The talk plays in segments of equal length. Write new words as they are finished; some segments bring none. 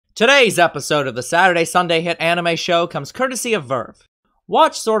Today's episode of the Saturday Sunday Hit Anime Show comes courtesy of Verve.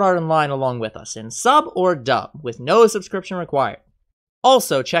 Watch Sword Art Online along with us in sub or dub, with no subscription required.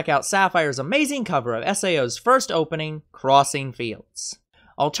 Also, check out Sapphire's amazing cover of SAO's first opening, Crossing Fields.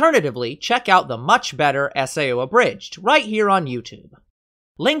 Alternatively, check out the much better SAO Abridged, right here on YouTube.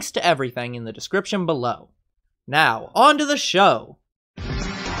 Links to everything in the description below. Now, on to the show!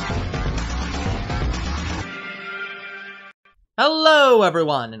 Hello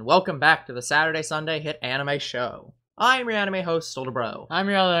everyone, and welcome back to the Saturday Sunday Hit Anime Show. I'm your anime host, Older Bro. I'm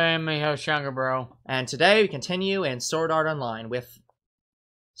your other anime host, Younger Bro. And today we continue in Sword Art Online with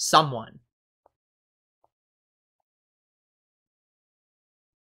someone.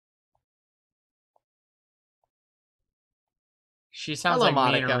 She sounds Hello, like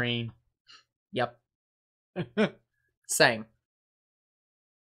Monica. Mean. Yep. Same.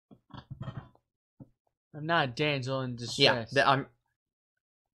 I'm not a damsel in distress. Yeah,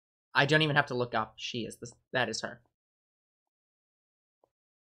 I don't even have to look up. She is this. That is her.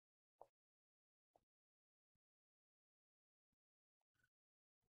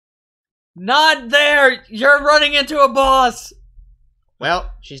 Not there! You're running into a boss!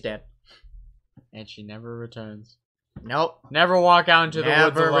 Well, she's dead. And she never returns. Nope. Never walk out into the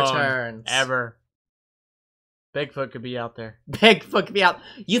woods Never alone. returns. Ever. Bigfoot could be out there. Bigfoot could be out.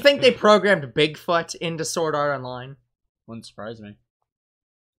 You think they programmed Bigfoot into Sword Art Online? Wouldn't surprise me.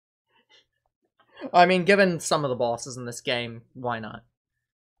 I mean, given some of the bosses in this game, why not?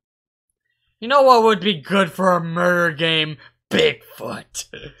 You know what would be good for a murder game? Bigfoot.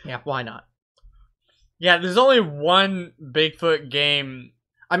 Yeah, why not? Yeah, there's only one Bigfoot game.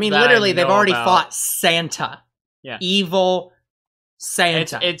 I mean, that literally, I they've know already about. fought Santa. Yeah. Evil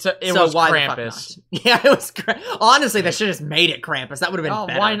Santa. It So was why the fuck Krampus. not? Yeah, it was honestly, they should have just made it Krampus. That would have been Oh,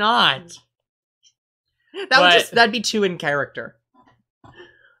 better. why not? That'd be too in character.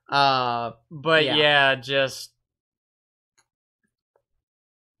 But Yeah.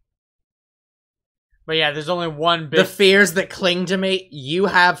 But yeah, there's only one The fears that cling to me. You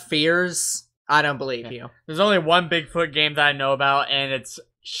have fears. I don't believe you. There's only one Bigfoot game that I know about, and it's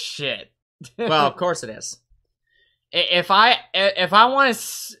shit. Well, of course it is. If I want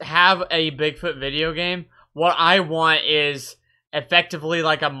to have a Bigfoot video game, what I want is effectively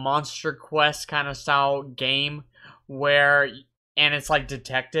like a Monster Quest kind of style game and it's like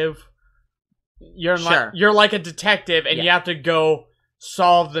detective. You're like a detective, and you have to go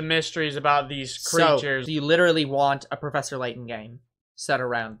solve the mysteries about these creatures. So you literally want a Professor Layton game set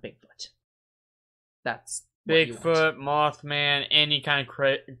around Bigfoot. That's what you want. Bigfoot, Mothman, any kind of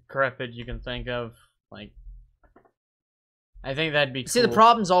crepid you can think of. Like, I think that'd be cool. See, the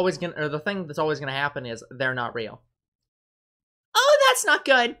problem's always the thing that's always gonna happen is they're not real. Oh, that's not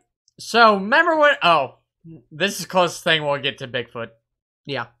good. So, remember when... Oh, this is the closest thing we'll get to Bigfoot.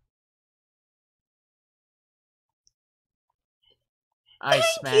 Yeah. Ice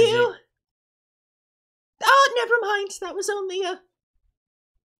Thank magic. you. Oh, never mind. That was only a...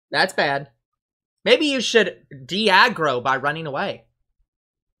 That's bad. Maybe you should de-aggro by running away.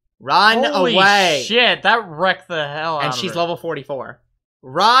 Run Holy away. Shit, that wrecked the hell out And of she's her. level 44.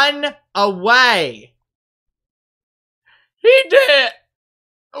 Run away. He did!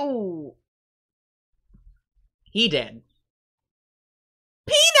 Ooh. He did.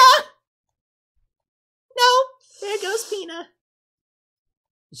 Pina! No, there goes Pina.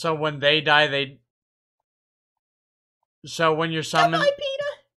 So when they die, So when your summon... Bye, Pina.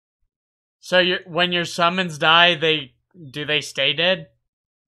 So when your summons die, do they stay dead?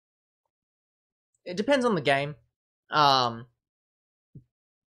 It depends on the game.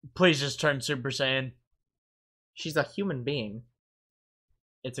 Please just turn Super Saiyan. She's a human being.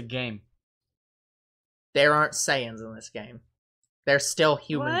 It's a game. There aren't Saiyans in this game. They're still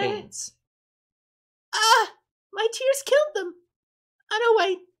human What? beings. Ah! My tears killed them! Oh no,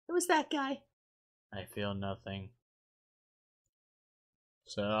 wait. It was that guy. I feel nothing.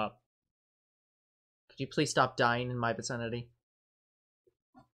 Stop. Could you please stop dying in my vicinity?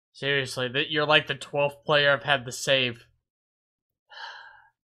 Seriously, you're like the 12th player I've had to save.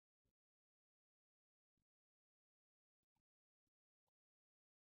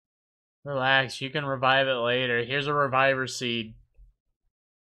 Relax, you can revive it later. Here's a reviver seed.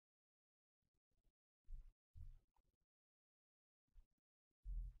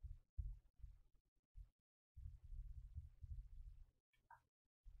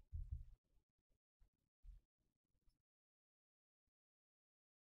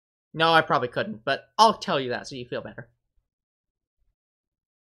 No, I probably couldn't, but I'll tell you that so you feel better.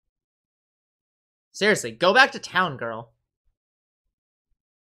 Seriously, go back to town, girl.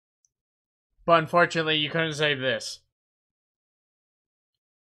 But unfortunately, you couldn't save this.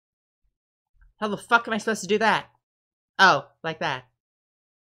 How the fuck am I supposed to do that? Oh, like that.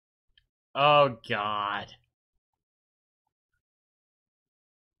 Oh, God.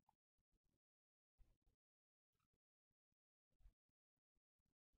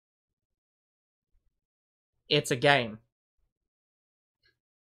 It's a game.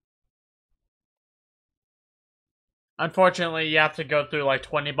 Unfortunately, you have to go through like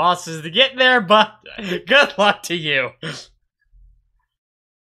 20 bosses to get there, but good luck to you.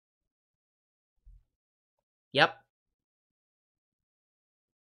 Yep.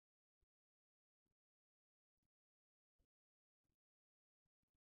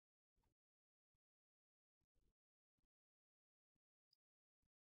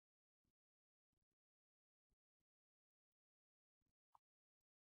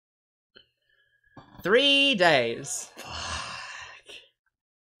 Three days.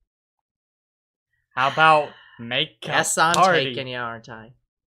 How about make a Guess I'm party? taking you, aren't I?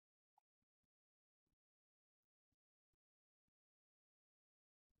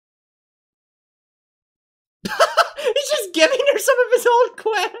 He's just giving her some of his old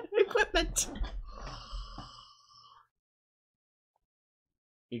equipment.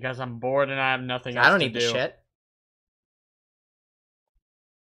 Because I'm bored and I have nothing else I don't to need do. the shit.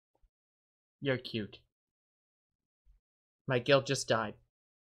 You're cute. My guild just died.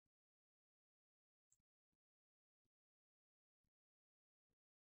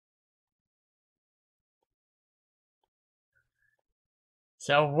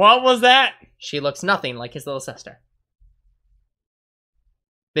 So what was that? She looks nothing like his little sister.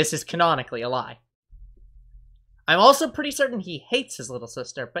 This is canonically a lie. I'm also pretty certain he hates his little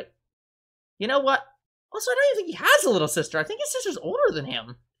sister, but you know what? Also, I don't even think he has a little sister. I think his sister's older than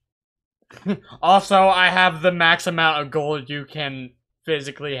him. Also, I have the max amount of gold you can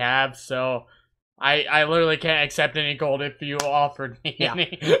physically have, so I literally can't accept any gold if you offered me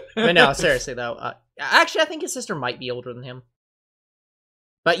any. But no, seriously though. Actually, I think his sister might be older than him.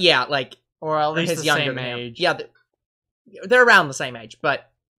 But yeah, like, or at least his the younger same than him. age. Yeah, they're around the same age, but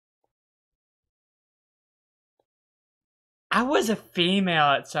I was a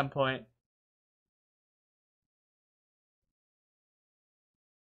female at some point.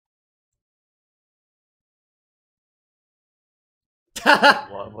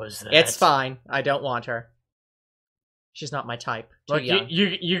 What was that? It's fine. I don't want her. She's not my type. Too Look, young.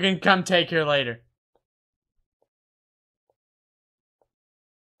 you can come take her later.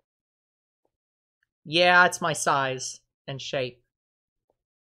 Yeah, it's my size and shape.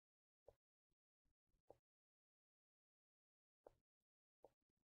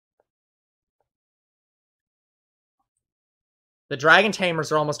 The Dragon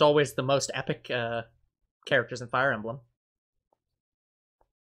Tamers are almost always the most epic characters in Fire Emblem.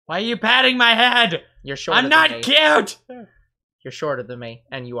 Why are you patting my head? You're shorter I'm than not me. cute! You're shorter than me,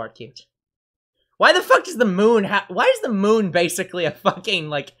 and you are cute. Why the fuck does the moon why is the moon basically a fucking,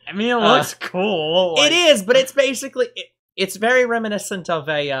 like... I mean, it looks cool. Like... It is, but it's basically... It's very reminiscent of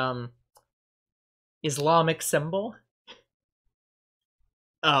a, Islamic symbol.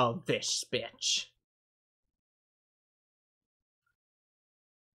 Oh, this bitch.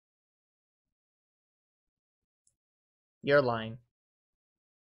 You're lying.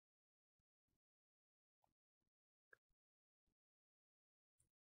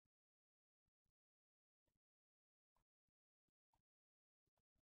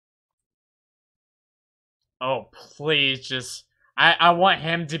 Oh, please, just... I want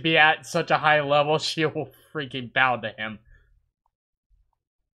him to be at such a high level, she will freaking bow to him.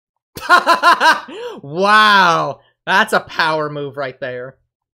 Wow! That's a power move right there.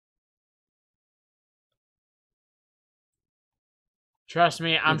 Trust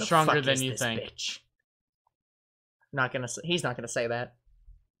me, I'm Who the stronger fuck than is you this think. Bitch? Not gonna. He's not gonna say that.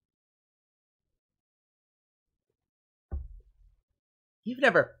 You've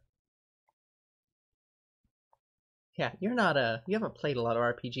never. Yeah, you're not a. You haven't played a lot of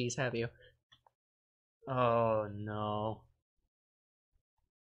RPGs, have you? Oh, no.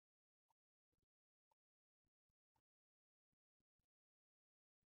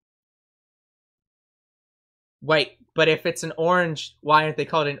 Wait, but if it's an orange, why aren't they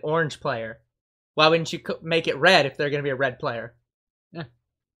called an orange player? Why wouldn't you make it red if they're gonna be a red player? Yeah.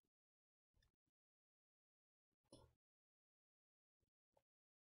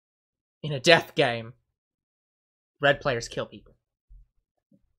 In a death game, red players kill people.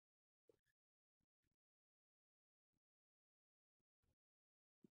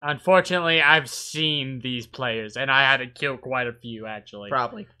 Unfortunately, I've seen these players, and I had to kill quite a few, actually.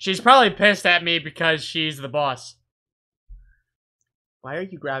 Probably. She's probably pissed at me because she's the boss. Why are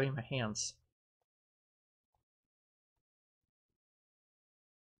you grabbing my hands?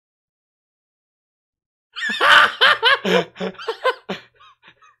 Did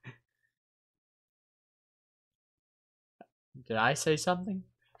I say something?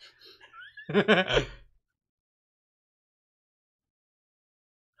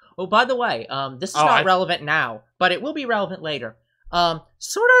 Oh, by the way, this is not relevant now, but it will be relevant later.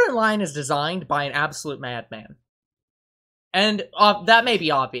 Sword Art Online is designed by an absolute madman. And that may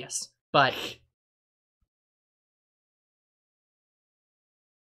be obvious, but...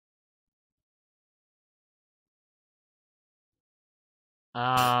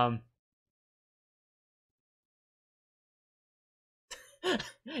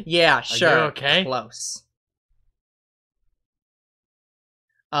 Yeah, sure. Are you okay? Close.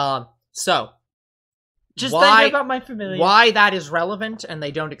 So... Just thinking about my familiar. Why that is relevant, and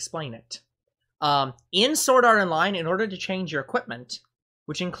they don't explain it. In Sword Art Online, in order to change your equipment,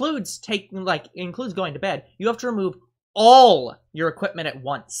 which includes going to bed, you have to remove all your equipment at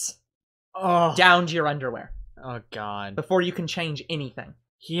once. Oh. Down to your underwear. Oh, God. Before you can change anything.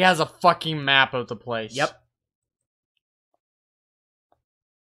 He has a fucking map of the place. Yep.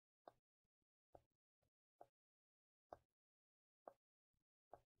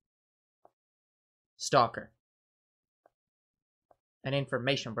 Stalker. An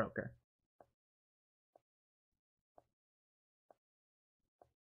information broker.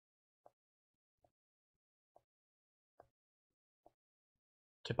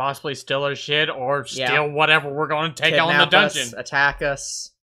 To possibly steal our shit or steal whatever we're going to take on the dungeon. Us, attack us.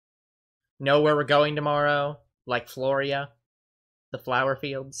 Know where we're going tomorrow. Like Floria. The flower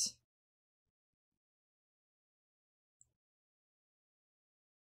fields.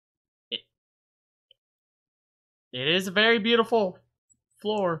 It is a very beautiful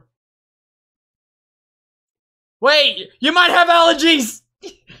floor. Wait! You might have allergies!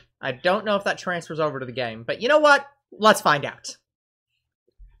 I don't know if that transfers over to the game, but you know what? Let's find out.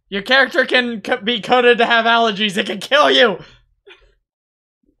 Your character can be coded to have allergies. It can kill you!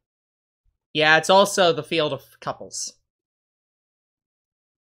 Yeah, it's also the field of couples.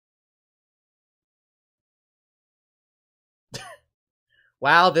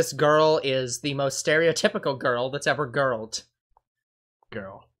 Wow, this girl is the most stereotypical girl that's ever girled.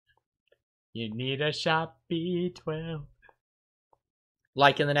 Girl. You need a shot B12.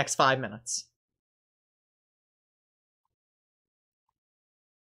 Like in the next 5 minutes.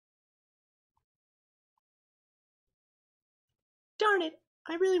 Darn it.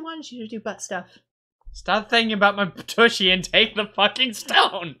 I really wanted you to do butt stuff. Stop thinking about my tushy and take the fucking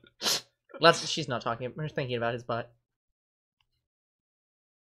stone! She's not talking. We're thinking about his butt.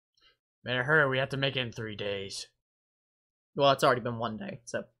 Better hurry, we have to make it in 3 days. Well, it's already been 1 day,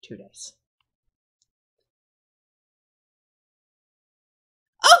 so 2 days.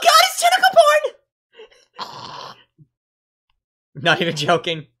 Oh god, it's tentacle porn! Not even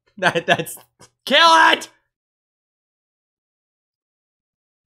joking. That's... Kill it!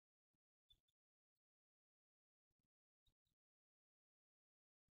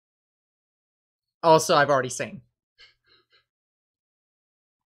 Also, I've already seen.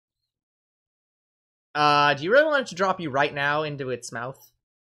 Do you really want it to drop you right now into its mouth?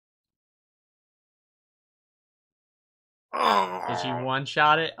 Did you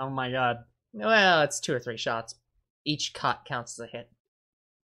one-shot it? Oh my god. Well, it's 2 or 3 shots. Each cut counts as a hit.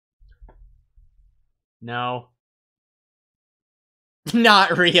 No.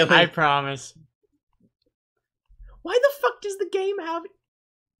 Not really. I promise. Why the fuck does the game have...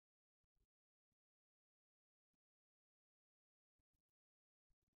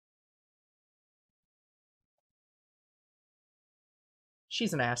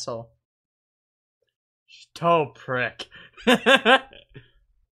 She's an asshole. Toe prick.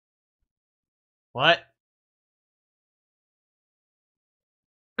 What?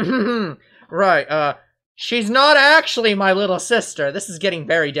 Right, she's not actually my little sister. This is getting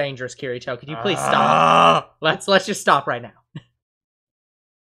very dangerous, Kirito. Could you please stop? Let's just stop right now.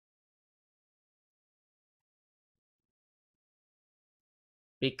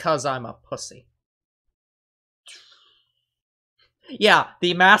 Because I'm a pussy. Yeah,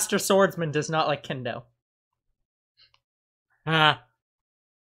 the master swordsman does not like kendo. Damn.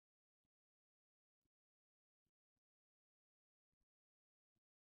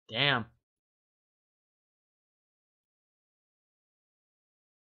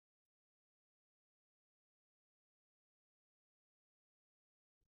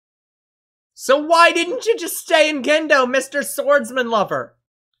 So why didn't you just stay in kendo, Mr. Swordsman Lover?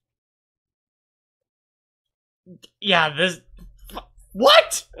 Yeah, this...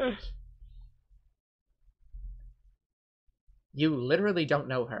 What?! You literally don't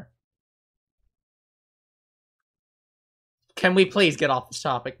know her. Can we please get off this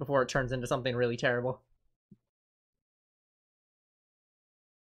topic before it turns into something really terrible?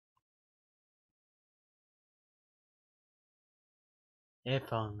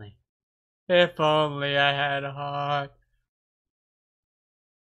 If only. If only I had a heart.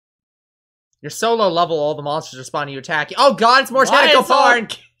 You're so low level, all the monsters respond to you attack you. Oh god, it's more Why tentacle is all porn!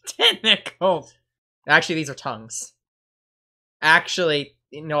 Tentacles. Actually, these are tongues. Actually,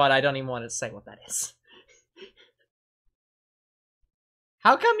 you know what? I don't even want to say what that is.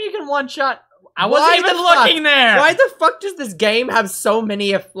 How come you can one shot? I Why wasn't even the fuck? looking there. Why the fuck does this game have so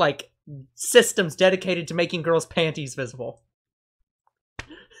many of like systems dedicated to making girls' panties visible?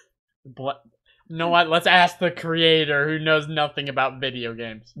 You know what? Let's ask the creator who knows nothing about video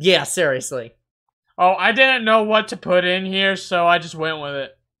games. Yeah, seriously. Oh, I didn't know what to put in here, so I just went with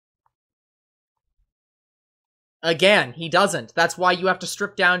it. Again, he doesn't. That's why you have to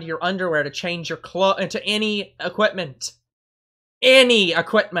strip down to your underwear to change your clothes into any equipment. Any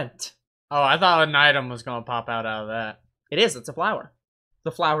equipment. Oh, I thought an item was gonna pop out of that. It is. It's a flower.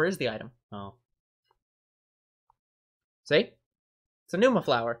 The flower is the item. Oh. See? It's a Numa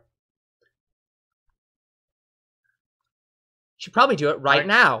flower. Should probably do it right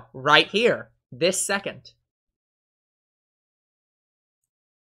now. Right here. This second.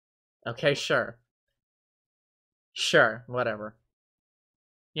 Okay, sure. Sure, whatever.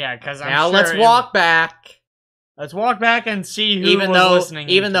 Yeah, because Now let's walk back. Let's walk back and see who was listening.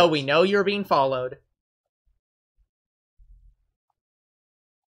 Even though we know you're being followed.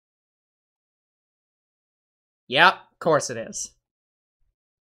 Yep, of course it is.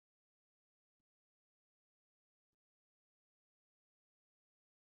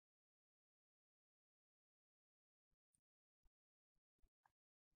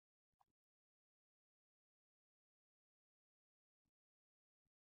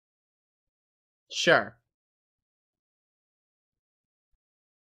 Sure.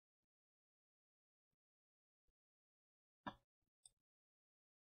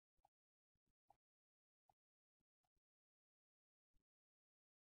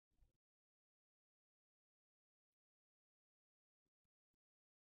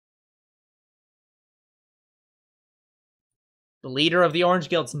 The leader of the Orange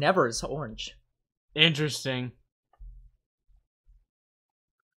Guild's never is orange. Interesting.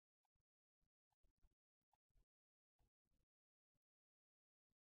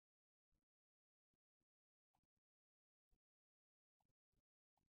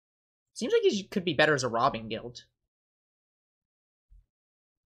 Seems like he could be better as a robbing guild.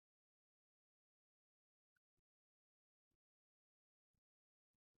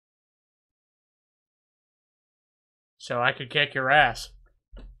 So I could kick your ass.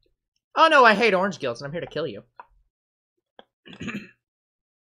 Oh no, I hate orange guilds and I'm here to kill you.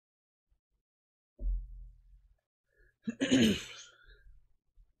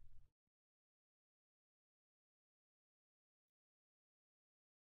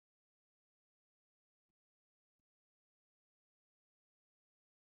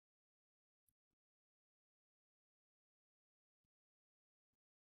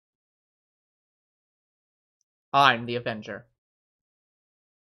 I'm the Avenger.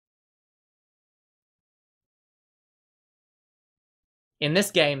 In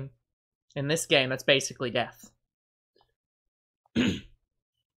this game, that's basically death.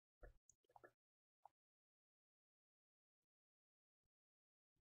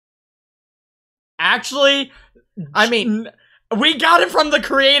 Actually, I mean, we got it from the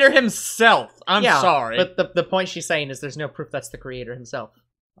creator himself. I'm sorry. But the point she's saying is there's no proof that's the creator himself.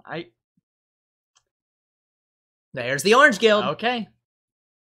 There's the Orange Guild. Okay.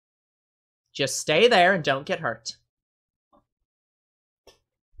 Just stay there and don't get hurt.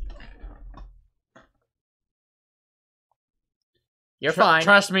 You're fine.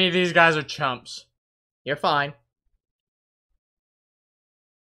 Trust me, these guys are chumps. You're fine.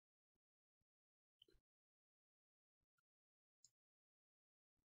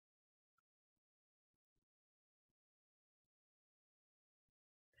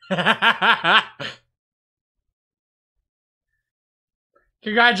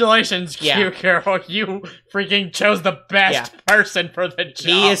 Congratulations, cute girl. You freaking chose the best person for the job.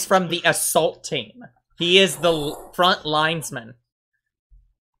 He is from the assault team. He is the front linesman.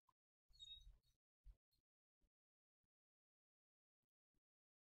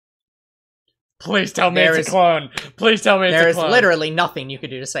 Please tell me it's a clone. Please tell me it's a clone. There is literally nothing you could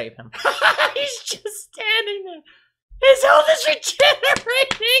do to save him. He's just standing there. His health is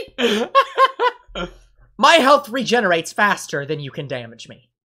regenerating! My health regenerates faster than you can damage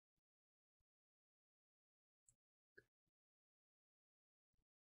me.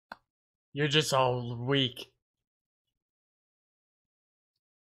 You're just all weak.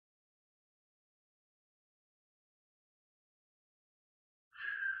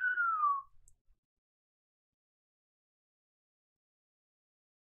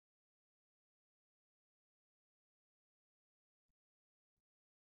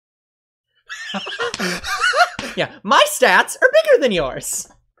 Yeah, my stats are bigger than yours.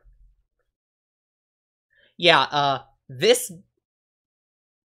 Yeah, this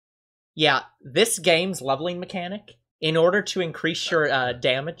game's leveling mechanic, in order to increase your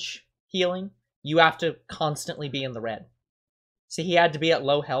damage healing, you have to constantly be in the red. See, he had to be at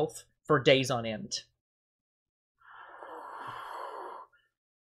low health for days on end.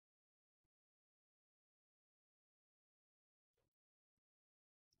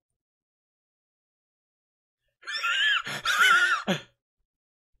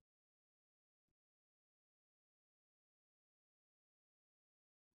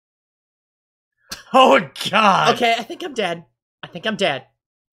 Oh god. Okay, I think I'm dead. I think I'm dead.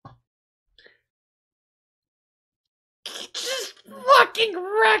 Just fucking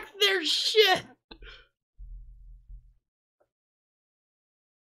wreck their shit.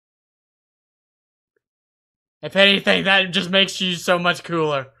 If anything, that just makes you so much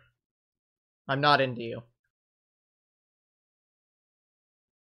cooler. I'm not into you.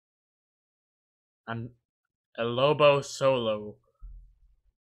 I'm a Lobo Solo.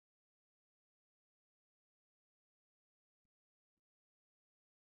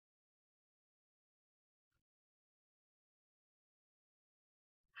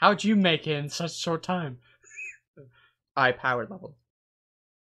 How'd you make it in such a short time? I powered level.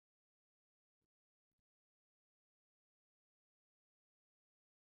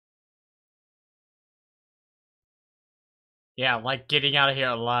 Yeah, like getting out of here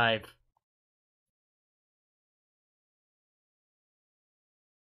alive.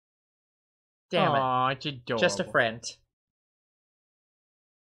 Damn it. Aw, it's adorable. Just a friend.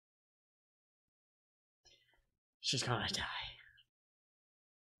 She's gonna die.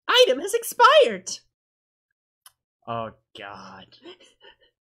 Item has expired! Oh god.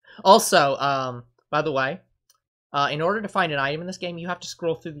 Also, by the way, in order to find an item in this game, you have to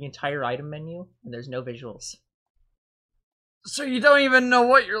scroll through the entire item menu, and there's no visuals. So you don't even know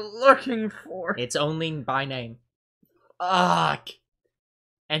what you're looking for. It's only by name. Fuck.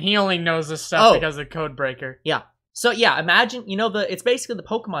 And he only knows this stuff because of Codebreaker. Yeah. So yeah, imagine, it's basically the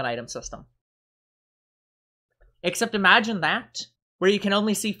Pokemon item system. Except imagine that, where you can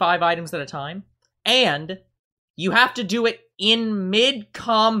only see 5 items at a time, and you have to do it in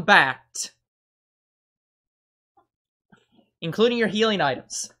mid-combat. Including your healing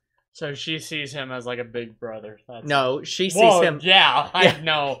items. So she sees him as like a big brother. No, she sees him... Yeah, I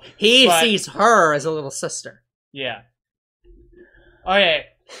know. He sees her as a little sister. Yeah. Okay,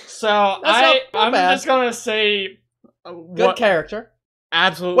 so I'm just gonna say... Good character.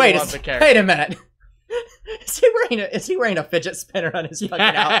 Absolutely love the character. Wait a minute. Is he wearing a fidget spinner on his fucking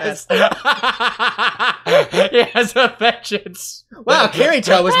outfit? He has a fidget spinner. Wow,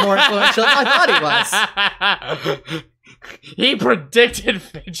 Kirito was more influential than I thought he was. He predicted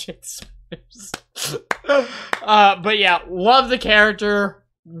fidget spinners. But yeah, love the character.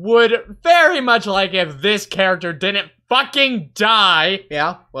 Would very much like if this character didn't fucking die.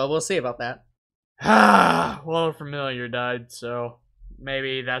 Yeah, well, we'll see about that. Well, Familiar died, so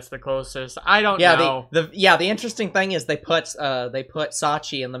maybe that's the closest. I don't know. The interesting thing is they put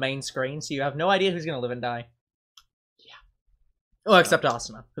Sachi in the main screen, so you have no idea who's gonna live and die. Yeah. Well, except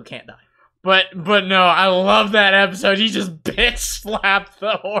Asuna, who can't die. But no, I love that episode. He just bitch slapped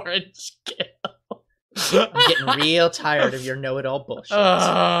the orange kid. I'm getting real tired of your know-it-all bullshit.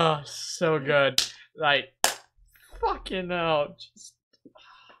 Oh, so good. Like, fucking hell.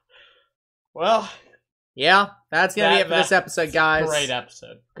 Well, yeah, that's gonna be it for this episode, guys. Great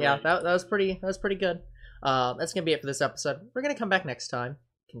episode. Great. Yeah, that was pretty good. That's gonna be it for this episode. We're gonna come back next time,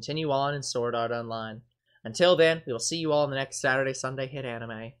 continue on in Sword Art Online. Until then, we will see you all in the next Saturday Sunday Hit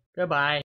Anime. Goodbye.